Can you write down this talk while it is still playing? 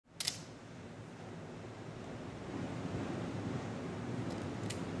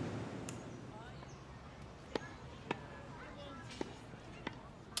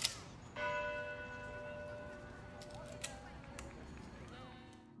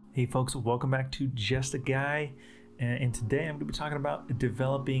Hey folks, welcome back to Just a Guy, and today I'm going to be talking about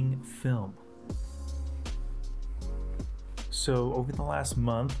developing film. So over the last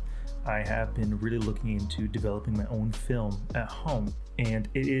month, I have been really looking into developing my own film at home, and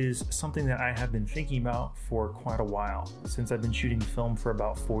it is something that I have been thinking about for quite a while. Since I've been shooting film for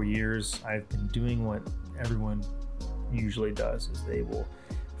about 4 years, I've been doing what everyone usually does, is they will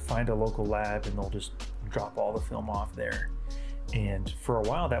find a local lab and they'll just drop all the film off there. And for a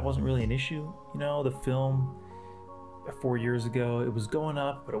while, that wasn't really an issue. You know, the film 4 years ago, it was going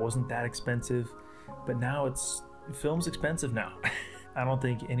up, but it wasn't that expensive. But now film's expensive now. I don't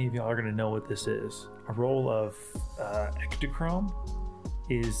think any of y'all are gonna know what this is. A roll of Ektachrome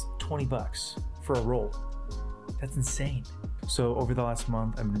is 20 bucks for a roll. That's insane. So over the last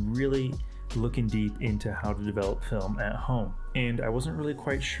month, I've been really looking deep into how to develop film at home. And I wasn't really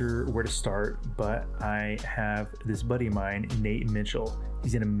quite sure where to start, but I have this buddy of mine, Nate Mitchell.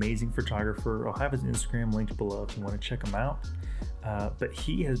 He's an amazing photographer. I'll have his Instagram linked below if you want to check him out. But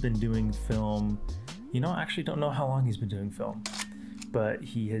he has been doing film, I actually don't know how long he's been doing film, but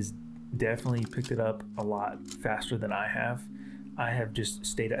he has definitely picked it up a lot faster than I have. I have just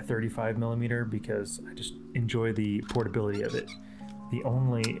stayed at 35mm because I just enjoy the portability of it. The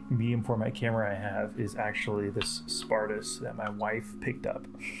only medium format camera I have is actually this Spartus that my wife picked up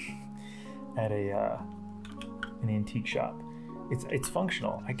at an antique shop. It's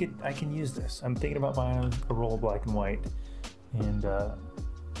functional. I can use this. I'm thinking about buying a roll of black and white and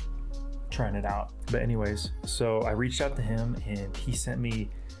trying it out. But anyways, so I reached out to him and he sent me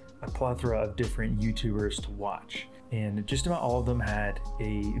a plethora of different YouTubers to watch. And just about all of them had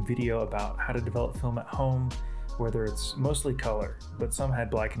a video about how to develop film at home, whether it's mostly color, but some had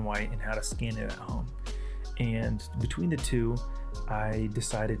black and white and how to scan it at home. And between the two, I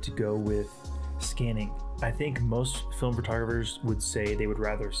decided to go with scanning. I think most film photographers would say they would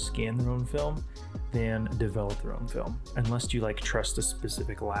rather scan their own film than develop their own film. Unless you trust a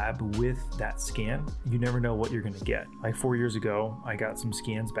specific lab with that scan, you never know what you're gonna get. Like 4 years ago, I got some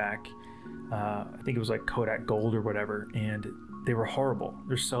scans back. I think it was like Kodak Gold or whatever, and they were horrible.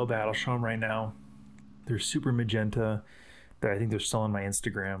 They're so bad. I'll show them right now. They're super magenta. I think they're still on my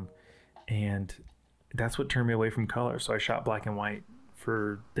Instagram, and that's what turned me away from color. So I shot black and white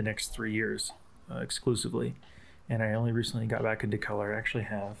for the next 3 years exclusively, and I only recently got back into color. I actually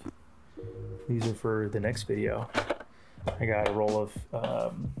have, these are for the next video. I got a roll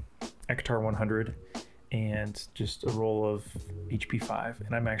of Ektar 100 and just a roll of HP5,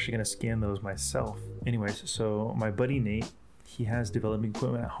 and I'm actually gonna scan those myself. Anyways, so my buddy Nate, he has developing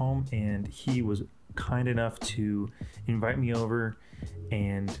equipment at home, and he was kind enough to invite me over,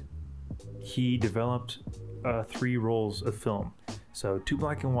 and he developed 3 rolls of film. So 2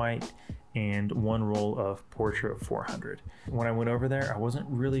 black and white and 1 roll of Portra 400. When I went over there, I wasn't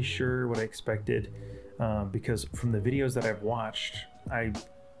really sure what I expected because from the videos that I've watched, I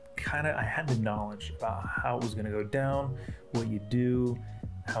had the knowledge about how it was going to go down, what you do,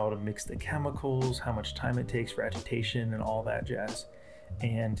 how to mix the chemicals, how much time it takes for agitation and all that jazz.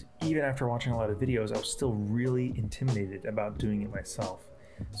 And even after watching a lot of videos, I was still really intimidated about doing it myself.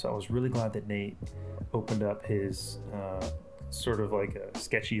 So I was really glad that Nate opened up his sort of like a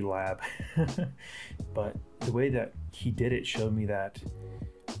sketchy lab. But the way that he did it showed me that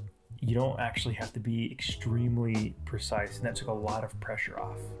you don't actually have to be extremely precise, and that took a lot of pressure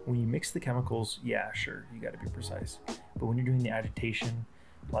off. When you mix the chemicals, yeah, sure, you gotta be precise. But when you're doing the agitation,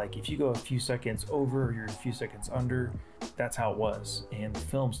 like if you go a few seconds over or you're a few seconds under, that's how it was. And the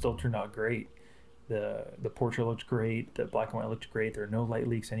film still turned out great. The portrait looked great, the black and white looked great, there are no light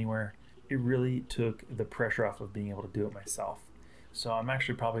leaks anywhere. It really took the pressure off of being able to do it myself. So I'm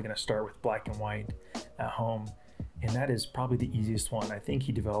actually probably gonna start with black and white at home, and that is probably the easiest one. I think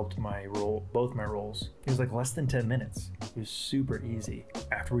he developed both my rolls. It was like less than 10 minutes. It was super easy.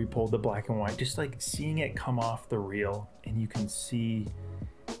 After we pulled the black and white, just like seeing it come off the reel and you can see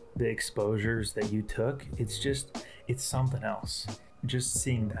the exposures that you took, it's something else. Just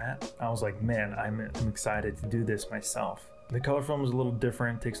seeing that, I was like, man, I'm excited to do this myself. The color film is a little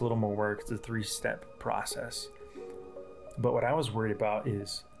different, takes a little more work. It's a 3-step process. But what I was worried about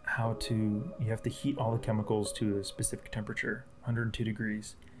is you have to heat all the chemicals to a specific temperature, 102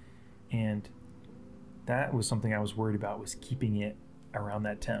 degrees. And that was something I was worried about, was keeping it around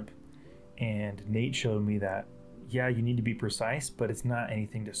that temp. And Nate showed me that, yeah, you need to be precise, but it's not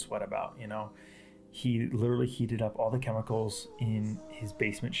anything to sweat about, He literally heated up all the chemicals in his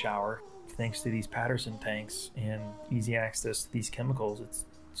basement shower. Thanks to these Patterson tanks and easy access to these chemicals, it's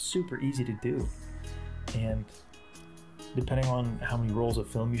super easy to do. And depending on how many rolls of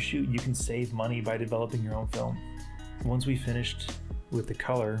film you shoot, you can save money by developing your own film. Once we finished with the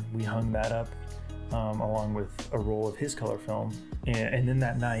color. We hung that up along with a roll of his color film. And then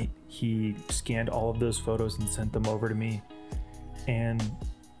that night, he scanned all of those photos and sent them over to me. And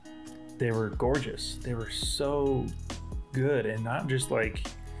they were gorgeous. They were so good, and not just like,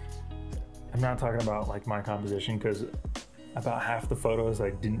 I'm not talking about like my composition, because about half the photos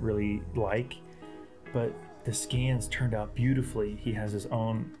I didn't really like, but the scans turned out beautifully. He has his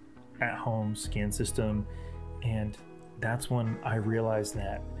own at-home scan system, and that's when I realized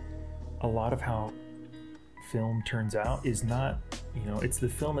that a lot of how film turns out is not, you know, it's the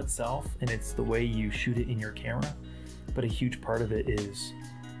film itself and it's the way you shoot it in your camera, but a huge part of it is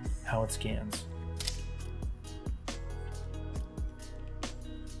how it scans.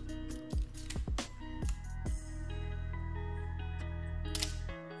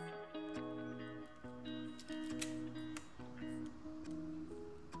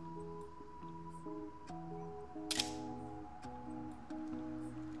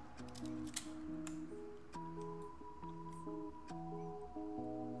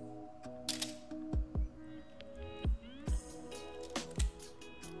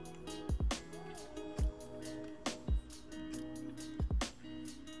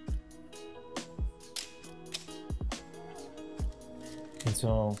 And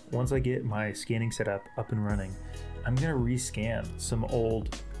so once I get my scanning setup up and running, I'm gonna rescan some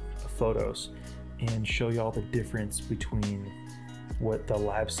old photos and show you all the difference between what the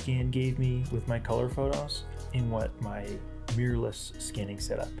lab scan gave me with my color photos and what my mirrorless scanning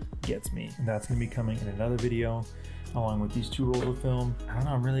setup gets me. And that's gonna be coming in another video along with these 2 rolls of film. I don't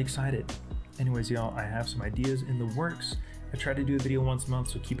know, I'm really excited. Anyways, y'all, I have some ideas in the works. I try to do a video once a month,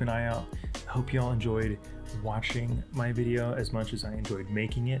 so keep an eye out. I hope y'all enjoyed watching my video as much as I enjoyed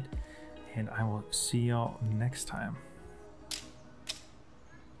making it, and I will see y'all next time.